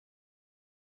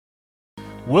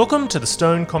Welcome to the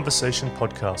Stone Conversation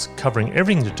podcast, covering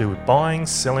everything to do with buying,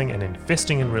 selling and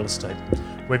investing in real estate.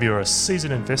 Whether you're a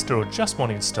seasoned investor or just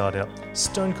wanting to start out,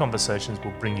 Stone Conversations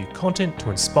will bring you content to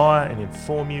inspire and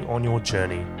inform you on your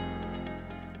journey.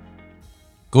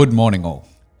 Good morning all.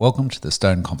 Welcome to the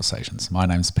Stone Conversations. My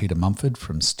name's Peter Mumford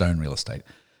from Stone Real Estate.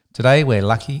 Today we're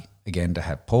lucky again to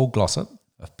have Paul Glossop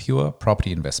of Pure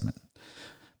Property Investment.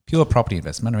 Pure Property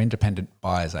Investment are an independent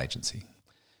buyer's agency.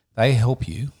 They help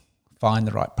you find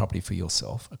the right property for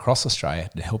yourself across Australia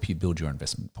to help you build your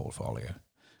investment portfolio.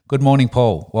 Good morning,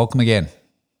 Paul. Welcome again.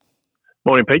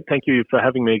 Morning, Pete. Thank you for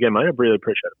having me again, mate. I really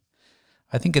appreciate it.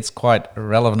 I think it's quite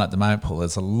relevant at the moment, Paul.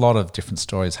 There's a lot of different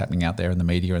stories happening out there in the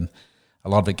media, and a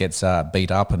lot of it gets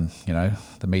beat up, and you know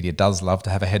the media does love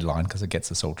to have a headline because it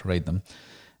gets us all to read them.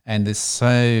 And there's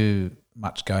so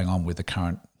much going on with the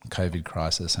current COVID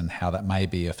crisis and how that may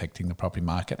be affecting the property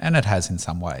market, and it has in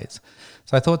some ways.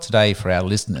 So I thought today for our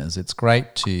listeners, it's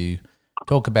great to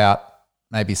talk about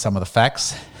maybe some of the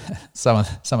facts, some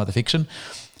of the fiction,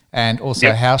 and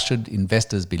also how should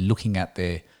investors be looking at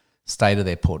their state of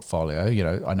their portfolio. You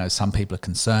know, I know some people are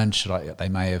concerned they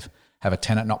may have a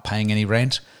tenant not paying any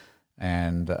rent,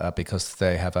 and because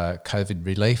they have a COVID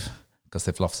relief because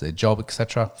they've lost their job,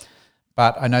 etc.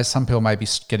 But I know some people may be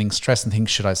getting stressed and think,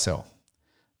 should I sell?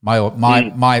 My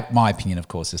opinion, of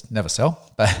course, is never sell.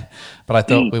 But I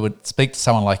thought we would speak to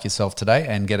someone like yourself today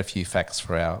and get a few facts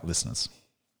for our listeners.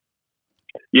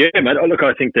 Yeah, mate. Look,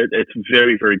 I think that it's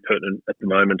very, very pertinent at the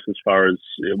moment as far as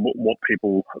what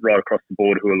people right across the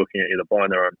board who are looking at either buying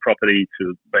their own property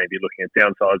to maybe looking at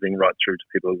downsizing, right through to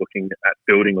people who are looking at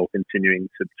building or continuing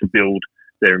to build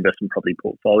their investment property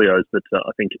portfolios. But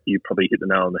I think you probably hit the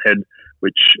nail on the head,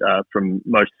 which from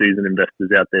most seasoned investors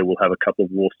out there will have a couple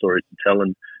of war stories to tell.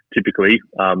 And typically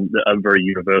a very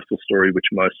universal story, which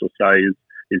most will say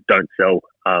is don't sell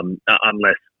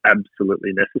unless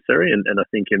absolutely necessary. And I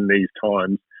think in these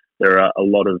times, there are a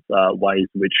lot of ways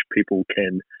in which people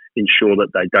can ensure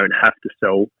that they don't have to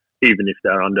sell, even if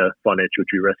they're under financial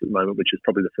duress at the moment, which is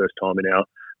probably the first time in our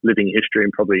living history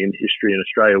and probably in history in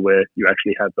Australia where you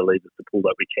actually have the levers to pull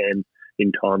that we can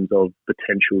in times of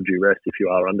potential duress if you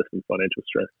are under some financial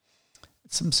stress.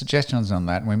 Some suggestions on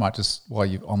that, and we might just, while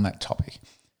you're on that topic,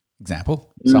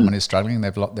 example, someone is struggling,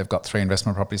 they've got 3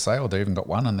 investment properties, say, or they've even got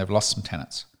 1 and they've lost some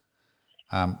tenants.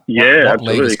 What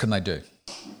levers can they do?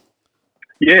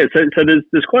 Yeah, so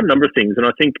there's quite a number of things, and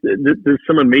I think there's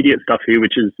some immediate stuff here,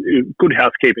 which is good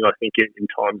housekeeping, I think, in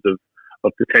times of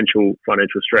potential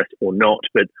financial stress or not.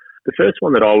 But the first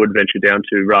one that I would venture down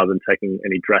to, rather than taking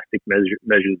any drastic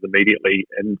measures immediately,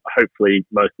 and hopefully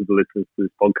most of the listeners to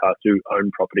this podcast who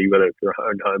own property, whether it's their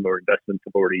own home or investments,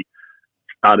 have already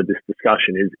started this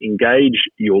discussion, is engage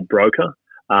your broker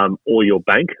or your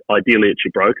bank. Ideally, it's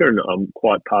your broker, and I'm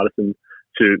quite partisan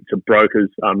to brokers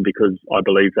because I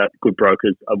believe that good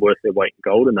brokers are worth their weight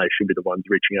in gold, and they should be the ones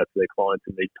reaching out to their clients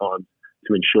in these times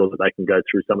to ensure that they can go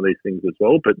through some of these things as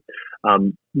well. But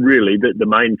really, the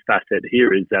main facet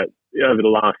here is that over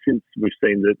the last, since we've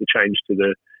seen the change to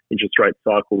the interest rate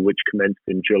cycle, which commenced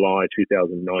in July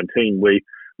 2019, we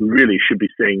really should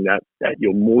be seeing that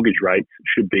your mortgage rates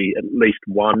should be at least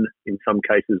in some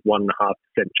cases, 1.5%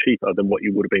 cheaper than what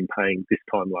you would have been paying this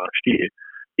time last year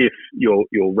if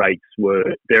your rates were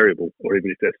variable, or even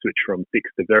if they're switched from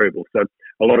fixed to variable. So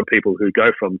a lot of people who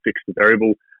go from fixed to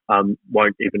variable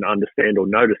won't even understand or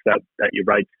notice that your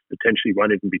rates potentially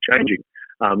won't even be changing.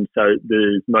 So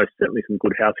there's most certainly some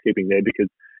good housekeeping there, because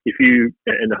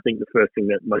and I think the first thing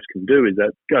that most can do is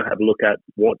that go have a look at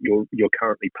what you're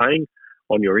currently paying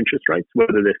on your interest rates,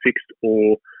 whether they're fixed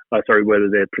or whether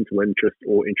they're principal interest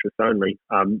or interest only.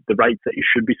 The rates that you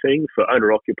should be seeing for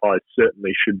owner-occupiers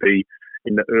certainly should be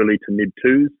in the early to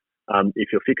mid-2s. If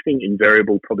you're fixing in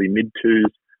variable, probably mid-2s,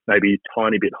 maybe a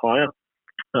tiny bit higher.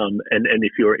 And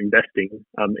if you're investing,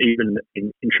 even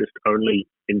in interest-only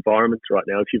environments right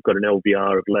now, if you've got an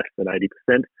LVR of less than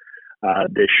 80%,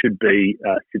 there should be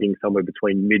sitting somewhere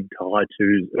between mid to high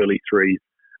 2s, early 3s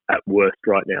at worst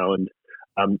right now. And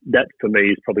that for me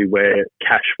is probably where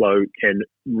cash flow can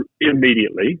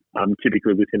immediately,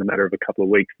 typically within a matter of a couple of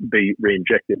weeks, be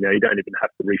reinjected. Now, you don't even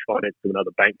have to refinance with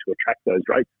another bank to attract those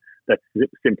rates. That's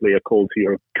simply a call to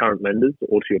your current lenders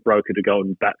or to your broker to go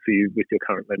and bat for you with your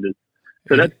current lenders.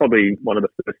 So that's probably one of the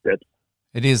first steps.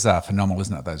 It is phenomenal,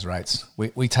 isn't it, those rates?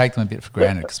 We take them a bit for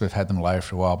granted because we've had them low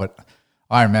for a while. But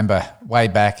I remember way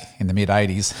back in the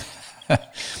mid-'80s,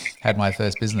 had my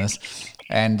first business,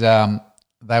 and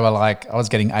they were like, I was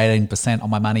getting 18% on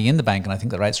my money in the bank, and I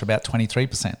think the rates were about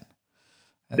 23%.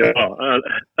 I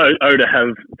would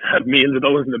have millions of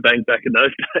dollars in the bank back in those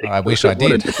days. I wish I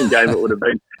did. What a different game it would have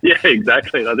been. Yeah,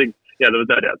 exactly. And I think there was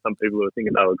no doubt some people were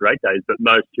thinking they were great days, but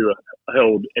most who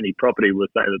held any property were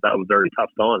saying that were very tough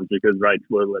times because rates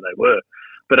were where they were.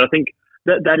 But I think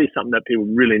that is something that people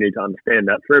really need to understand,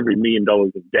 that for every $1 million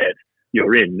of debt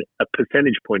you're in, a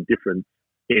percentage point difference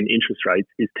in interest rates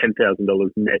is $10,000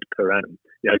 net per annum.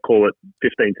 Call it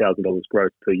 $15,000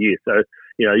 gross per year. So,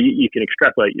 you can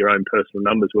extrapolate your own personal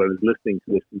numbers, whoever's listening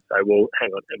to this, and say, well, hang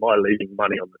on, am I leaving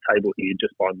money on the table here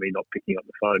just by me not picking up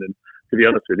the phone? And to be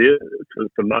honest with you,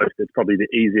 for most, it's probably the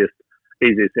easiest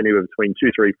anywhere between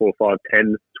 2, 3, 4, 5,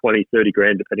 10, 20, 30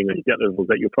 grand, depending on your debt levels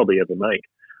that you'll probably ever make.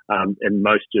 And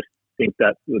most just think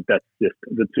that that's just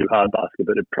the too hard basket,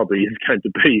 but it probably is going to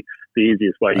be the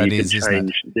easiest way you can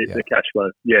change the cash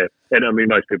flow. Yeah. And I mean,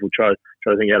 most people try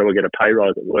to think, how do I get a pay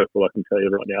rise at work? Well, I can tell you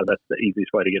right now, that's the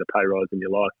easiest way to get a pay rise in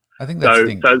your life. I think that's the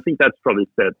thing. So I think that's probably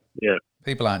said, yeah.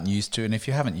 People aren't used to, and if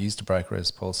you haven't used a broker, as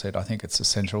Paul said, I think it's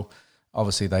essential.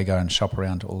 Obviously, they go and shop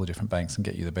around to all the different banks and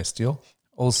get you the best deal.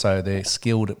 Also, they're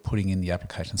skilled at putting in the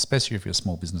application, especially if you're a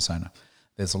small business owner.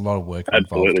 There's a lot of work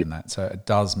involved in that. So it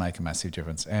does make a massive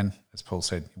difference. And as Paul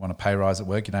said, you want a pay rise at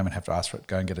work, you don't even have to ask for it.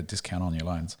 Go and get a discount on your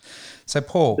loans. So,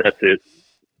 Paul, that's it.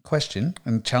 Question,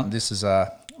 and this is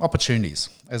opportunities.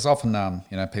 As often,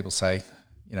 people say,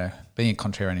 being a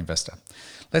contrarian investor.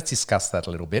 Let's discuss that a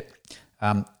little bit.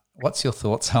 What's your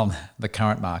thoughts on the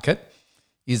current market?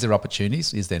 Is there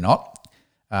opportunities? Is there not?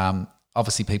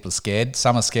 Obviously, people are scared.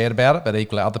 Some are scared about it, but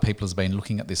equally other people have been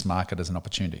looking at this market as an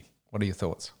opportunity. What are your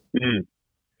thoughts?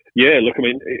 Yeah, look, I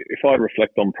mean, if I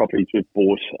reflect on properties we've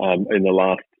bought in the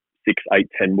last 6, 8,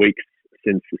 10 weeks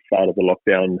since the start of the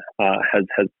lockdown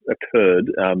has occurred,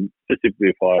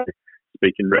 specifically if I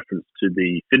speak in reference to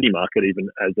the Sydney market, even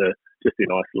as just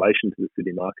in isolation to the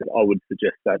Sydney market, I would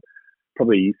suggest that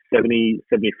probably 70-75%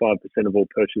 of all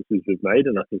purchases we've made,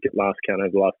 and I think at last count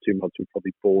over the last 2 months, we've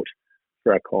probably bought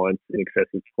for our clients in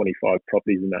excess of 25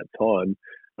 properties in that time.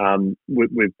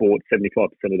 We've bought 75%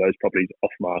 of those properties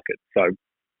off market. So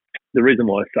the reason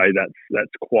why I say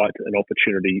that's quite an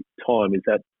opportunity time is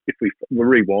that if we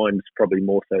rewind probably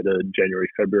more so to January,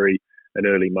 February and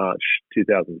early March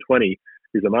 2020,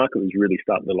 is the market was really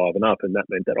starting to liven up, and that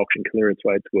meant that auction clearance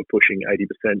rates were pushing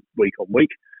 80% week on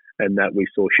week, and that we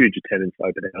saw huge attendance,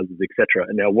 open houses, etc.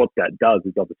 And now what that does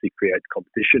is obviously creates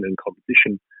competition, and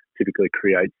competition typically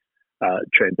creates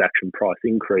transaction price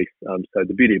increase. So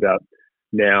the beauty about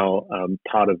now,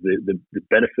 part of the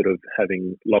benefit of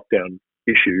having lockdown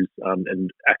issues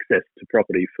and access to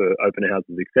property for open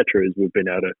houses, etc., is we've been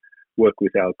able to work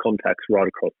with our contacts right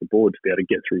across the board to be able to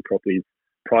get through properties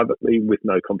privately with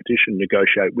no competition,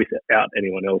 negotiate without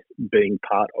anyone else being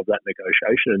part of that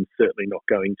negotiation, and certainly not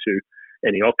going to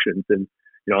any auctions. And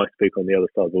I speak on the other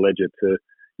side of the ledger to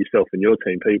yourself and your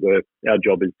team, Pete, where our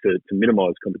job is to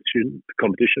minimise competition.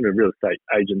 A real estate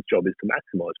agent's job is to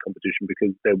maximise competition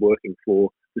because they're working for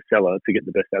the seller to get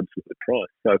the best absolute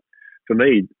price. So for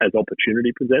me, as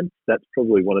opportunity presents, that's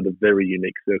probably one of the very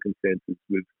unique circumstances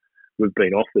we've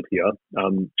been offered here,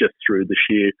 just through the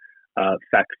sheer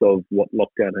facts of what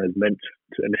lockdown has meant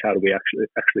and how do we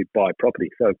actually buy property.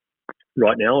 So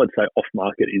right now, I'd say off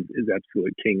market is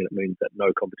absolute king, and it means that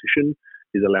no competition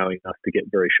is allowing us to get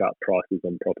very sharp prices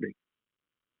on property.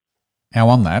 Now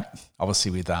on that,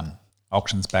 obviously with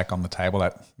auctions back on the table,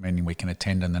 that meaning we can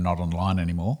attend and they're not online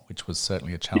anymore, which was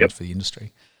certainly a challenge for the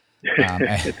industry. No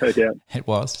doubt. It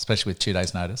was, especially with 2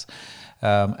 days notice.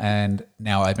 And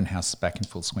now open house is back in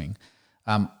full swing.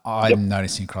 I'm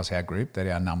noticing across our group that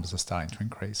our numbers are starting to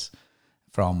increase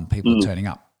from people turning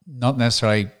up. Not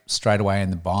necessarily straight away in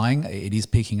the buying. It is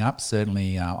picking up.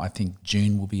 Certainly, I think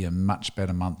June will be a much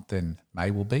better month than May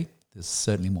will be. There's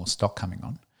certainly more stock coming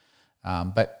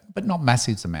on, but not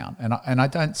massive amount. And I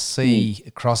don't see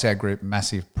across our group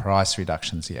massive price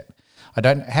reductions yet.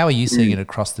 How are you seeing it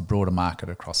across the broader market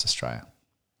across Australia?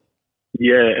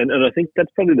 Yeah, and I think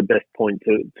that's probably the best point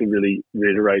to really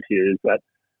reiterate here is that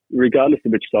regardless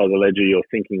of which side of the ledger you're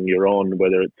thinking you're on,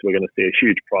 whether it's we're going to see a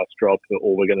huge price drop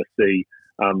or we're going to see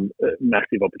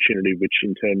massive opportunity, which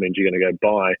in turn means you're going to go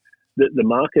buy. The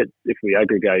market, if we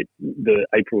aggregate the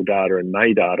April data and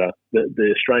May data,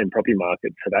 the Australian property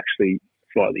markets have actually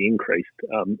slightly increased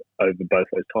over both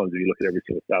those times if you look at every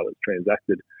single sale that's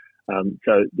transacted.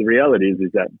 So the reality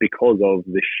is that because of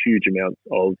the huge amounts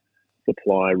of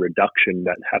supply reduction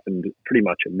that happened pretty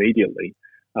much immediately,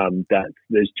 that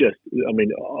there's just, I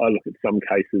mean, I look at some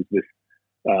cases with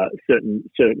certain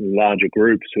larger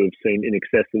groups who have seen in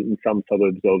excess of, in some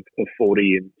suburbs of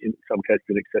 40, and in some cases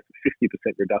in excess of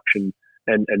 50% reduction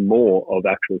and more of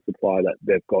actual supply that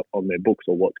they've got on their books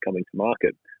or what's coming to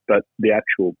market. But the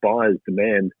actual buyer's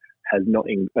demand has not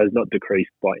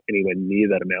decreased by anywhere near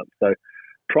that amount. So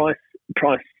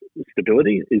price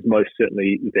stability is most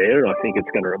certainly there. I think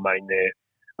it's going to remain there.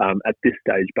 At this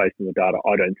stage, based on the data,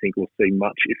 I don't think we'll see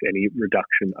much, if any,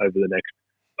 reduction over the next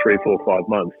 3, 4, 5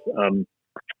 months.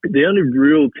 The only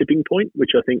real tipping point,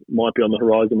 which I think might be on the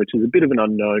horizon, which is a bit of an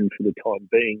unknown for the time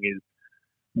being, is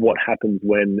what happens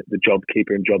when the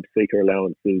JobKeeper and JobSeeker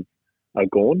allowances are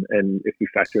gone. And if we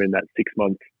factor in that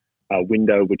 6-month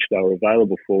window which they were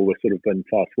available for, we're sort of been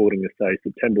fast forwarding to say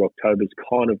September, October is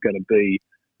kind of going to be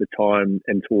the time,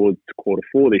 and towards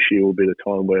Q4 this year will be the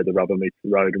time where the rubber meets the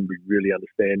road and we really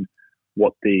understand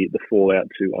what the fallout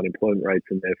to unemployment rates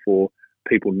and therefore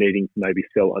people needing to maybe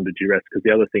sell under duress. Because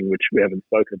the other thing which we haven't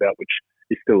spoken about, which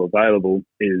is still available,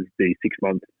 is the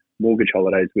 6-month mortgage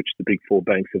holidays, which the big 4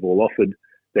 banks have all offered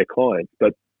their clients.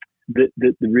 But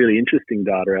the really interesting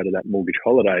data out of that mortgage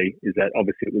holiday is that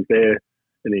obviously it was there,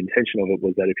 and the intention of it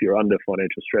was that if you're under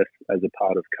financial stress as a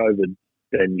part of COVID,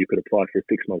 then you could apply for a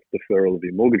 6-month deferral of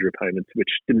your mortgage repayments, which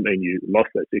didn't mean you lost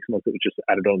that 6 months. It was just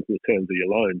added on to the terms of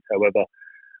your loans. However,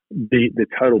 the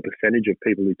total percentage of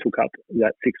people who took up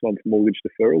that 6-month mortgage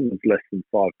deferral was less than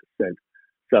 5%.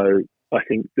 So I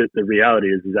think that the reality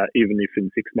is that even if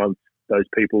in 6 months those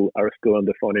people are still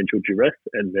under financial duress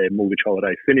and their mortgage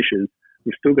holiday finishes,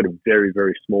 we've still got a very,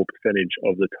 very small percentage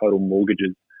of the total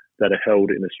mortgages that are held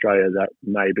in Australia that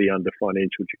may be under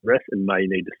financial duress and may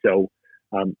need to sell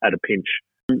at a pinch.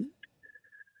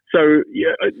 So,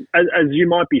 yeah, as you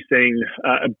might be seeing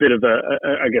a bit of an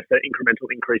incremental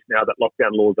increase now that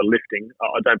lockdown laws are lifting,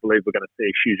 I don't believe we're going to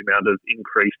see a huge amount of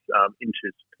increase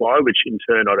into supply, which in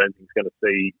turn I don't think is going to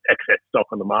see excess stock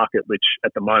on the market, which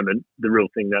at the moment, the real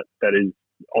thing that is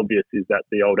obvious is that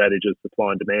the old adage of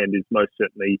supply and demand is most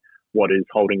certainly what is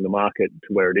holding the market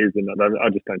to where it is. And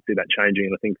I just don't see that changing.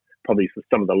 And I think probably for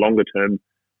some of the longer term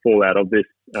fallout of this,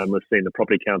 we've seen the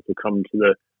Property Council come to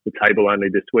the table only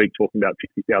this week talking about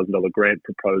 $50,000 grant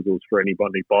proposals for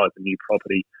anybody who buys a new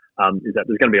property, is that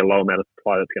there's going to be a low amount of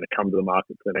supply that's going to come to the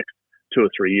market for the next 2 or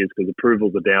 3 years because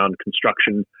approvals are down,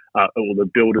 construction, or the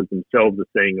builders themselves are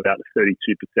seeing about a 32%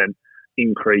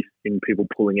 increase in people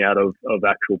pulling out of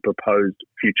actual proposed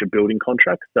future building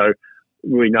contracts. So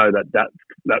we know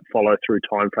that follow through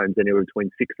timeframes anywhere between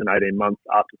 6 and 18 months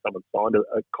after someone signed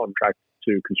a contract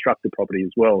to construct the property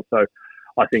as well. So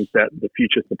I think that the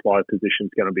future supply position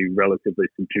is going to be relatively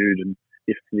subdued. And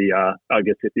if the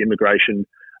immigration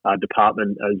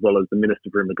department, as well as the Minister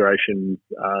for Immigration's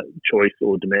choice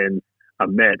or demands are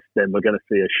met, then we're going to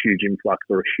see a huge influx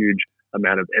or a huge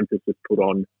amount of emphasis put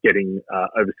on getting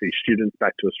overseas students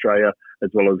back to Australia, as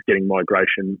well as getting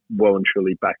migration well and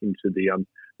truly back into the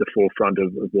forefront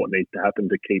of what needs to happen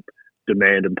to keep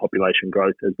demand and population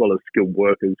growth, as well as skilled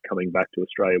workers coming back to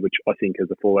Australia, which I think as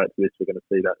a fallout to this, we're going to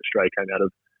see that Australia came out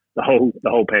of the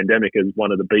whole pandemic as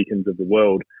one of the beacons of the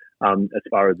world as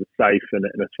far as a safe and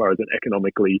as far as an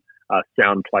economically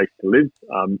sound place to live,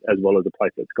 as well as a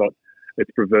place that's got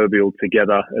its proverbial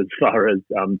together as far as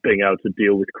being able to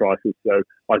deal with crisis. So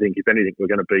I think if anything, we're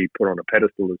going to be put on a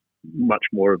pedestal as much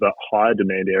more of a higher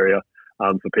demand area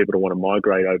for people to want to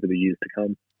migrate over the years to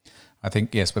come. I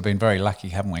think, yes, we've been very lucky,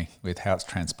 haven't we, with how it's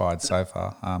transpired so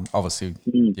far. Obviously,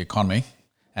 the economy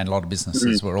and a lot of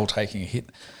businesses were all taking a hit.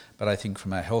 But I think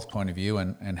from a health point of view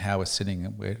and how we're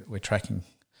sitting, we're tracking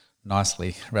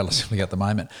nicely, relatively at the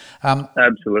moment.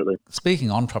 Absolutely. Speaking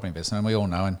on property investment, we all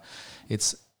know, and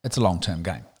it's a long-term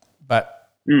game. But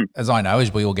as I know,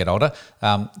 as we all get older,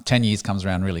 10 years comes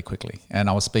around really quickly. And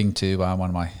I was speaking to one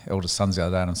of my eldest sons the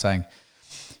other day, and I'm saying,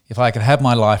 if I could have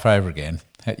my life over again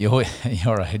at your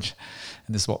age,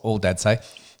 and this is what all dads say,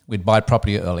 we'd buy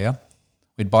property earlier,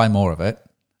 we'd buy more of it,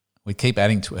 we'd keep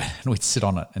adding to it, and we'd sit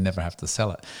on it and never have to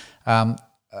sell it.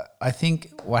 I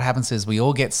think what happens is we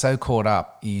all get so caught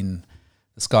up in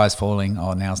the sky's falling,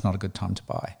 now's not a good time to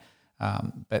buy.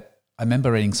 But I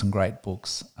remember reading some great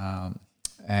books,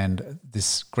 and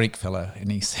this Greek fellow,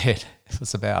 and he said, it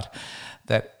was about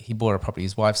that he bought a property.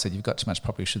 His wife said, you've got too much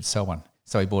property, you should sell one.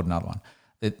 So he bought another one.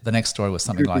 The next story was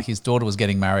something like his daughter was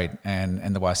getting married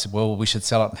and the wife said, well, we should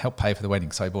sell it and help pay for the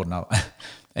wedding. So he bought another.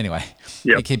 Anyway,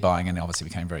 he kept buying and obviously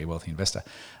became a very wealthy investor.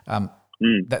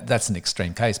 That's an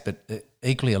extreme case, but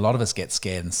equally a lot of us get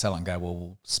scared and sell and go, well,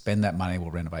 we'll spend that money, we'll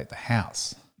renovate the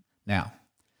house. Now,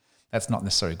 that's not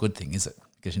necessarily a good thing, is it?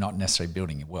 Because you're not necessarily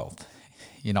building your wealth.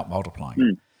 You're not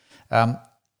multiplying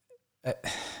it.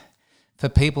 For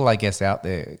people, I guess, out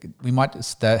there, we might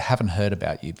haven't heard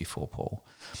about you before, Paul.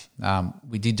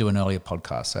 We did do an earlier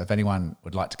podcast, so if anyone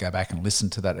would like to go back and listen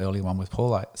to that earlier one with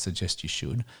Paul, I suggest you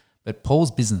should. But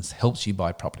Paul's business helps you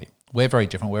buy property. We're very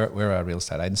different. We're a real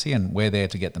estate agency, and we're there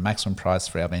to get the maximum price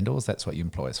for our vendors. That's what you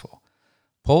employ us for.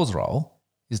 Paul's role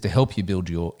is to help you build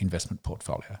your investment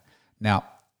portfolio. Now,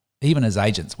 even as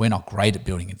agents, we're not great at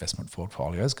building investment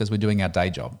portfolios because we're doing our day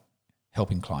job,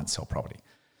 helping clients sell property.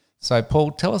 So,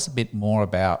 Paul, tell us a bit more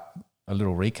about a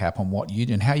little recap on what you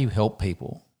do and how you help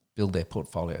people build their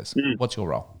portfolios. What's your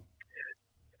role?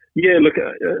 Yeah, look,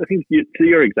 I think to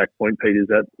your exact point, Pete, is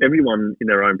that everyone in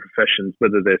their own professions,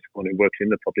 whether they're someone who works in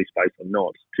the property space or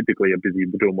not, typically are busy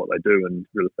doing what they do, and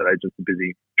real estate agents are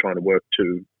busy trying to work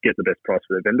to get the best price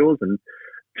for their vendors. And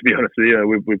to be honest with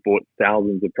you, we've bought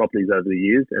thousands of properties over the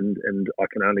years, and I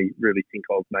can only really think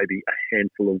of maybe a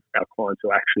handful of our clients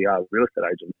who actually are real estate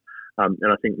agents.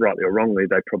 And I think rightly or wrongly,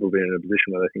 they're probably in a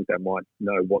position where they think they might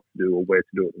know what to do or where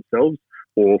to do it themselves,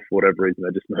 or for whatever reason,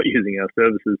 they're just not using our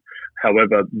services.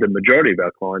 However, the majority of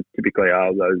our clients typically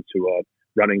are those who are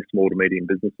running small to medium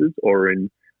businesses or in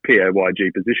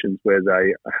PAYG positions where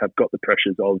they have got the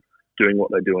pressures of doing what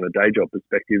they do on a day job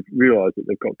perspective, realise that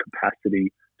they've got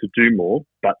capacity to do more,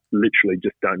 but literally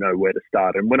just don't know where to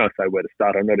start. And when I say where to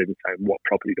start, I'm not even saying what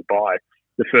property to buy.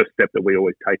 The first step that we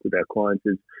always take with our clients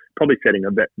is probably setting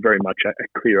very much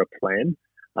a clearer plan.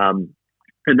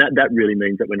 And that really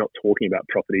means that we're not talking about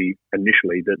property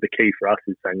initially. The key for us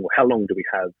is saying, well, how long do we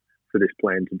have for this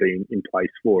plan to be in place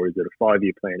for? Is it a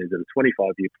 5-year plan? Is it a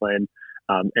 25-year plan?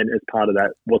 And as part of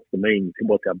that, what's the means?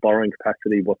 What's our borrowing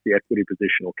capacity? What's the equity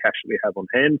position or cash that we have on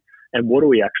hand? And what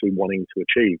are we actually wanting to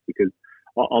achieve? Because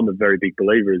I'm a very big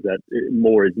believer is that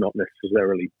more is not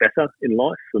necessarily better in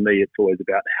life. For me, it's always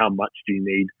about how much do you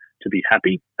need to be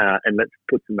happy? And let's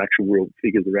put some actual real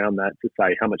figures around that to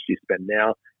say, how much do you spend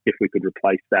now? If we could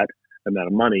replace that amount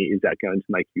of money, is that going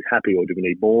to make you happy, or do we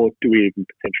need more? Do we even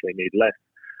potentially need less?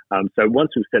 So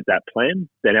once we've set that plan,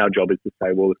 then our job is to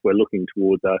say, well, if we're looking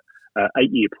towards a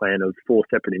 8-year plan of 4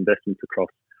 separate investments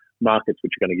across markets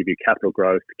which are going to give you capital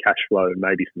growth, cash flow, and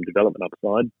maybe some development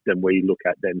upside, then we look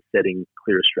at then setting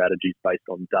clearer strategies based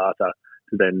on data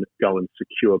to then go and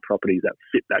secure properties that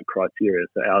fit that criteria.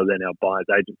 So our buyers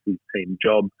agency team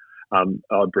job,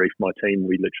 I brief my team.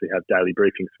 We literally have daily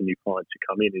briefings for new clients who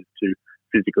come in, is to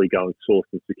physically go and source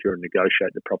and secure and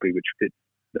negotiate the property which fits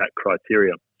that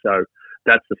criteria. So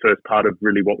that's the first part of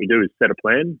really what we do, is set a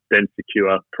plan, then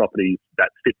secure properties that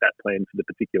fit that plan for the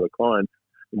particular client.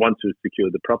 Once we've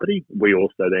secured the property, we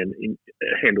also then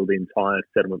handle the entire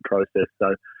settlement process.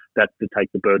 So that's to take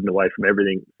the burden away from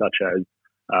everything, such as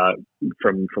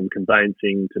from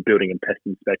conveyancing to building and pest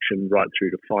inspection, right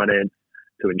through to finance,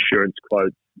 to insurance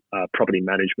quotes, property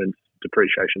management,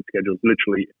 depreciation schedules,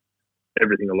 literally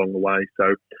everything along the way.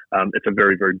 So it's a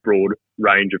very, very broad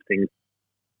range of things.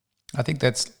 I think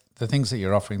that's the things that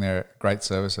you're offering there, great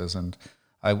services, and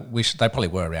I wish they probably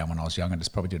were around when I was young. I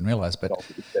just probably didn't realise, but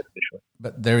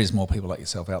there is more people like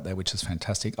yourself out there, which is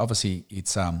fantastic. Obviously,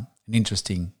 it's an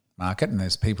interesting market, and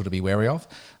there's people to be wary of.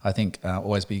 I think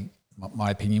always be,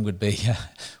 my opinion would be, whether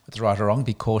it's right or wrong,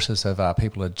 be cautious of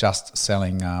people who are just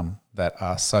selling that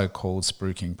are so-called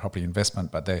spruiking property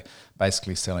investment, but they're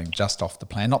basically selling just off the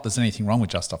plan. Not there's anything wrong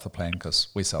with just off the plan, because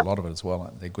we sell a lot of it as well,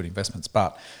 and they're good investments,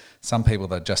 but some people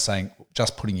that are just saying,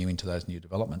 just putting you into those new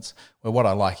developments. Well, what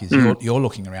I like is you're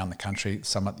looking around the country,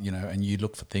 and you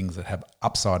look for things that have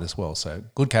upside as well. So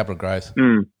good capital growth,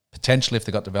 potentially if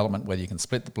they've got development, whether you can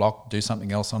split the block, do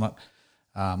something else on it.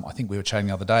 I think we were chatting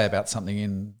the other day about something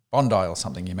in Bondi or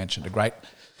something. You mentioned a great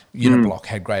unit block,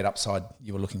 had great upside.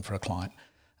 You were looking for a client.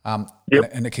 And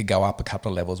it could go up a couple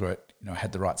of levels where it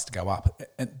had the rights to go up.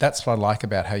 And that's what I like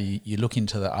about how you look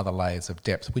into the other layers of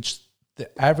depth, which the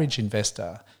average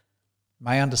investor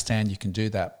may understand you can do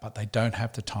that, but they don't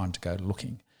have the time to go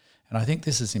looking. And I think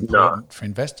this is important for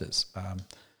investors.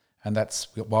 And that's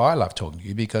why I love talking to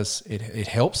you, because it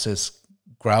helps us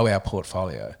grow our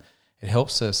portfolio. It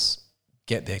helps us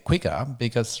get there quicker,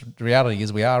 because the reality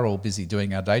is we are all busy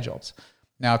doing our day jobs.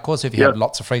 Now, of course, if you have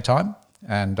lots of free time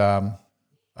and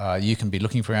you can be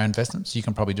looking for our investments, you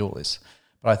can probably do all this.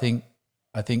 But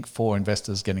I think for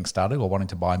investors getting started or wanting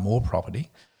to buy more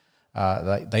property,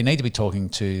 they need to be talking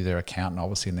to their accountant,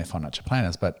 obviously, and their financial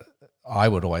planners. But I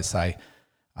would always say,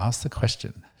 ask the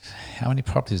question, how many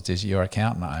properties does your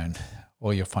accountant own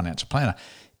or your financial planner?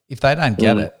 If they don't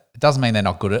get it, it doesn't mean they're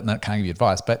not good at it and they can't give you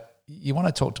advice. But you want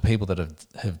to talk to people that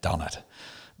have done it,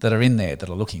 that are in there, that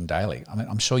are looking daily. I mean,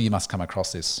 I'm sure you must come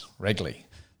across this regularly.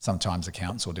 Sometimes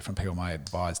accountants or different people may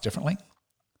advise differently.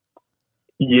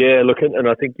 Yeah, look, and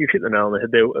I think you hit the nail on the head.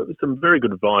 There was some very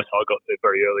good advice I got there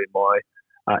very early in my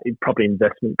property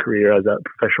investment career as a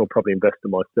professional property investor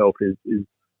myself, is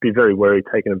be very wary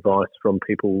taking advice from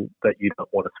people that you don't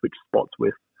want to switch spots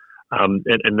with. And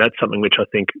that's something which I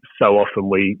think so often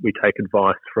we take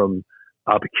advice from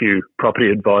barbecue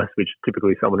property advice, which is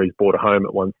typically someone who's bought a home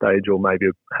at one stage or maybe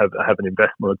have an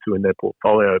investment or two in their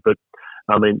portfolio. But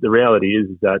I mean, the reality is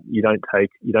that you don't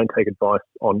take advice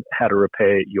on how to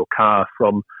repair your car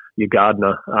from your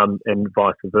gardener, and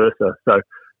vice versa. So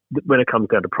when it comes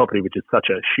down to property, which is such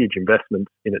a huge investment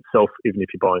in itself, even if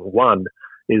you're buying one,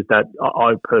 is that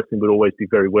I personally would always be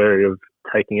very wary of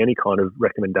taking any kind of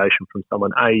recommendation from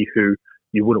someone, who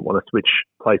you wouldn't want to switch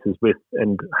places with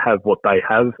and have what they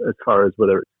have as far as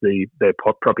whether it's their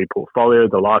property portfolio,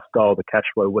 the lifestyle, the cash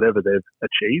flow, whatever they've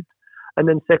achieved. And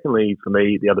then secondly, for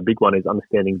me, the other big one is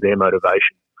understanding their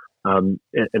motivation. And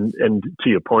to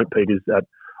your point, Pete, is that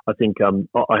I think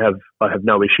I have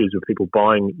no issues with people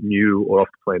buying new or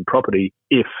off-the-plan property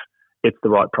if it's the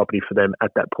right property for them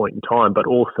at that point in time. But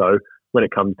also, when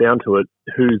it comes down to it,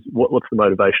 what's the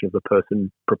motivation of the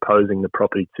person proposing the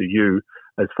property to you,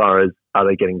 as far as are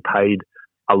they getting paid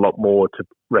a lot more to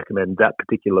recommend that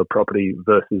particular property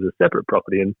versus a separate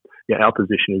property? And our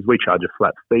position is we charge a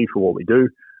flat fee for what we do,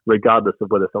 regardless of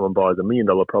whether someone buys $1 million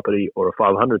property or a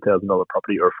 $500,000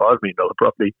 property or a $5 million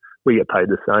property. We get paid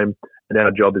the same. And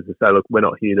our job is to say, look, we're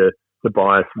not here to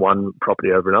bias one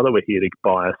property over another. We're here to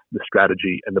bias the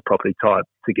strategy and the property type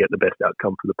to get the best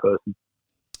outcome for the person.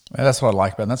 Well, that's what I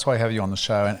like about it. And that's why I have you on the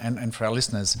show. And for our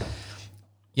listeners,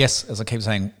 yes, as I keep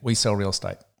saying, we sell real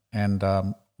estate and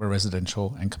we're a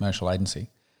residential and commercial agency.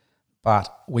 But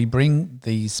we bring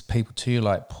these people to you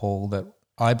like Paul that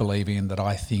I believe in, that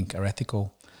I think are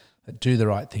ethical, that do the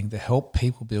right thing, to help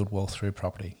people build wealth through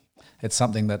property. It's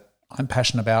something that I'm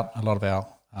passionate about. A lot of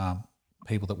our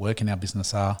people that work in our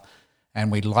business are,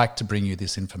 and we'd like to bring you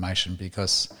this information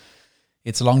because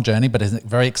it's a long journey, but it's a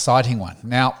very exciting one.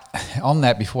 Now, on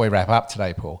that, before we wrap up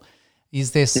today, Paul,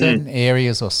 is there certain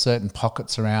areas or certain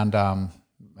pockets around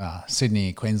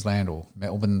Sydney, Queensland or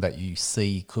Melbourne that you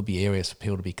see could be areas for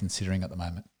people to be considering at the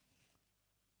moment?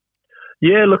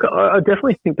 Yeah, look, I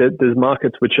definitely think that there's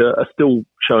markets which are still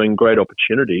showing great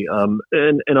opportunity.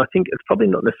 And I think it's probably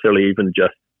not necessarily even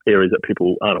just areas that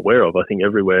people aren't aware of. I think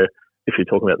everywhere, if you're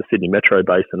talking about the Sydney Metro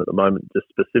Basin at the moment, just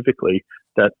specifically,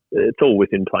 that it's all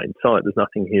within plain sight. There's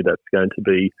nothing here that's going to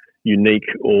be unique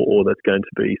or that's going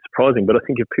to be surprising. But I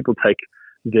think if people take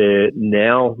their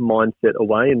now mindset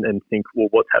away and think, well,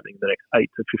 what's happening in the next 8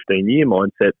 to 15 year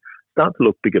mindset, start to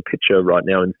look bigger picture right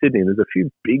now in Sydney. And there's a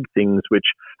few big things which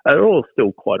are all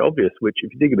still quite obvious, which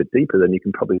if you dig a bit deeper, then you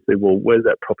can probably see, well, where's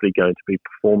that property going to be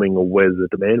performing, or where's the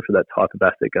demand for that type of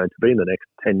asset going to be in the next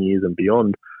 10 years and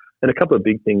beyond? And a couple of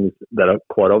big things that are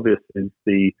quite obvious is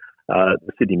the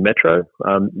Sydney Metro,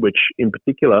 which in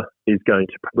particular is going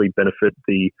to probably benefit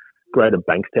the greater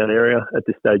Bankstown area at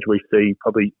this stage. We see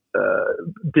probably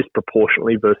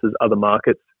disproportionately versus other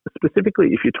markets, specifically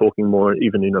if you're talking more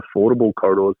even in affordable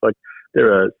corridors. Like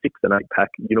there are 6 and 8 pack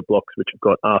unit blocks which have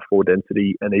got R4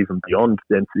 density and even beyond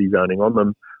density zoning on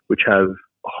them, which have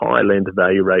high land to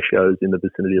value ratios in the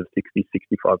vicinity of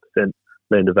 60-65%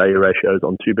 land to value ratios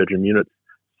on 2-bedroom units,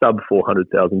 sub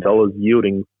 $400,000,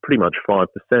 yielding pretty much 5%.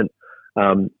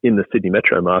 In the Sydney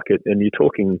Metro market, and you're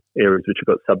talking areas which have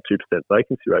got sub 2%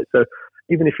 vacancy rate. So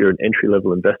even if you're an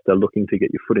entry-level investor looking to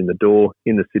get your foot in the door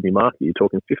in the Sydney market, you're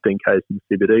talking 15Ks in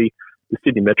the CBD. The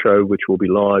Sydney Metro, which will be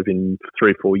live in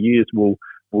 3 or 4 years, will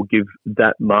give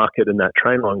that market and that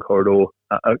train line corridor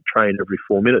a train every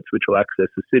 4 minutes, which will access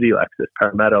the city, will access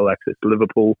Parramatta, will access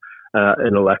Liverpool,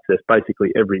 and will access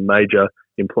basically every major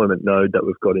employment node that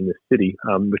we've got in this city,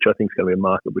 which I think is going to be a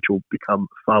market which will become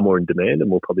far more in demand, and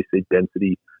we'll probably see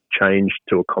density change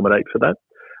to accommodate for that.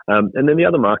 And then the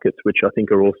other markets, which I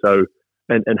think are also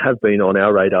and have been on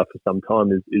our radar for some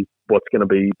time, is what's going to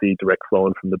be the direct flow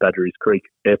in from the Badgerys Creek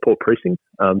Airport precinct.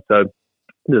 So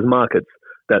there's markets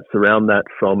that surround that,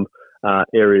 from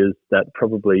areas that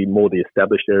probably more the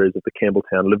established areas of the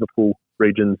Campbelltown, Liverpool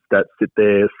regions that sit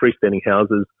there, freestanding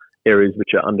houses, areas which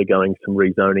are undergoing some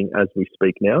rezoning as we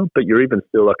speak now. But you're even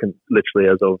still, I can literally,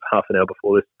 as of half an hour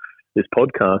before this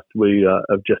podcast, we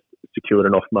have just secured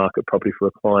an off-market property for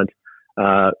a client,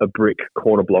 a brick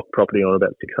corner block property on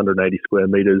about 680 square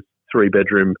metres,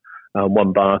 3-bedroom,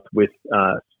 1 bath with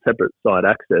separate side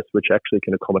access, which actually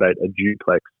can accommodate a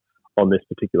duplex on this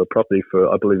particular property for,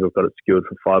 I believe we've got it secured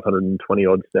for $520,000.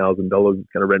 It's going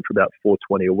to rent for about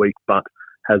 $420 a week, but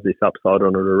has this upside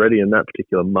on it already in that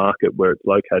particular market where it's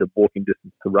located, walking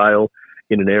distance to rail,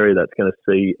 in an area that's going to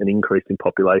see an increase in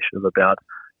population of about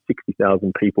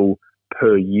 60,000 people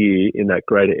per year in that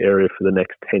greater area for the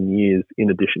next 10 years, in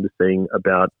addition to seeing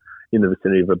about in the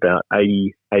vicinity of about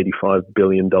 $85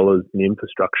 billion in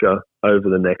infrastructure over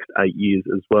the next 8 years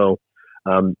as well.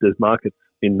 There's markets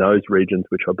in those regions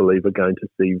which I believe are going to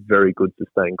see very good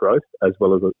sustained growth, as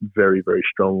well as a very, very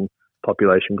strong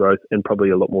population growth, and probably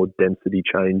a lot more density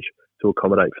change to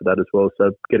accommodate for that as well.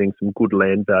 So getting some good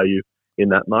land value in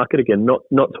that market. Again,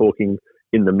 not talking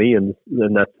in the millions.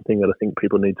 And that's the thing that I think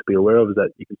people need to be aware of, is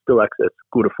that you can still access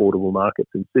good, affordable markets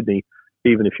in Sydney,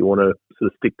 even if you want to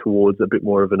sort of stick towards a bit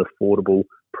more of an affordable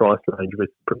price range with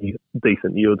pretty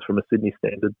decent yields from a Sydney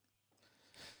standard.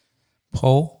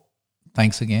 Paul,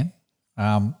 thanks again.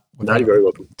 No, you're very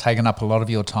welcome. Taken up a lot of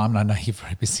your time, and I know you're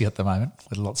very busy at the moment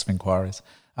with lots of inquiries.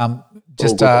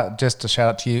 Just a shout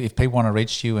out to you. If people want to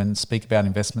reach you and speak about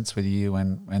investments with you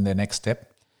and their next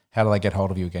step, how do they get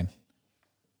hold of you again?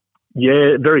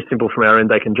 Yeah, very simple from our end.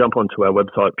 They can jump onto our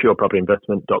website,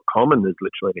 purepropertyinvestment.com, and there's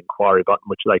literally an inquiry button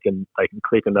which they can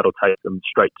click, and that'll take them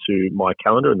straight to my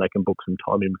calendar, and they can book some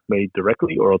time in with me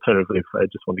directly. Or alternatively, if they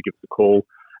just want to give us a call,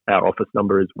 our office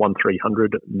number is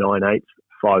 1300 98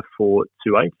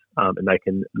 5428, and they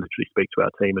can literally speak to our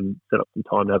team and set up some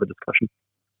time to have a discussion.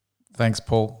 Thanks,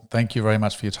 Paul. Thank you very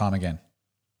much for your time again.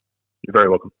 You're very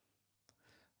welcome.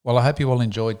 Well, I hope you all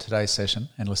enjoyed today's session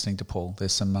and listening to Paul.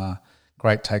 There's some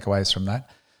great takeaways from that.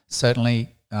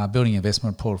 Certainly, building an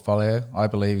investment portfolio, I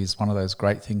believe, is one of those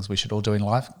great things we should all do in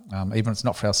life. Even if it's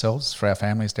not for ourselves, for our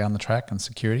families down the track and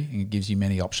security, and it gives you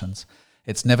many options.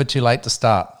 It's never too late to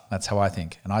start. That's how I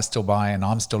think. And I still buy, and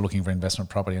I'm still looking for investment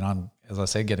property, and I'm, as I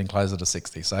said, getting closer to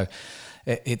 60. So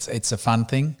it's a fun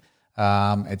thing.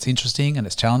 It's interesting and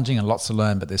it's challenging and lots to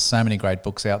learn, but there's so many great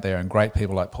books out there and great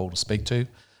people like Paul to speak to.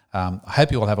 I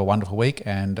hope you all have a wonderful week,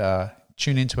 and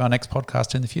tune into our next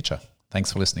podcast in the future.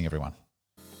 Thanks for listening, everyone.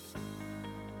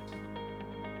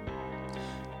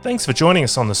 Thanks for joining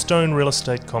us on the Stone Real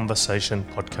Estate Conversation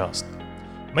podcast.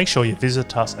 Make sure you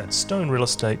visit us at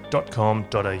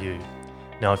stonerealestate.com.au.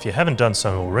 Now, if you haven't done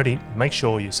so already, make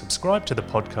sure you subscribe to the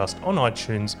podcast on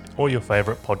iTunes or your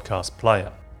favourite podcast player.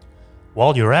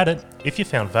 While you're at it, if you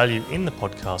found value in the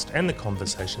podcast and the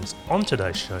conversations on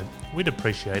today's show, we'd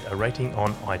appreciate a rating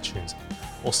on iTunes,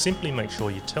 or simply make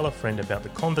sure you tell a friend about the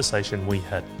conversation we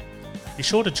had. Be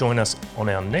sure to join us on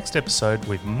our next episode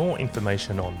with more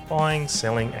information on buying,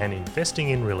 selling, and investing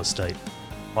in real estate.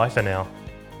 Bye for now.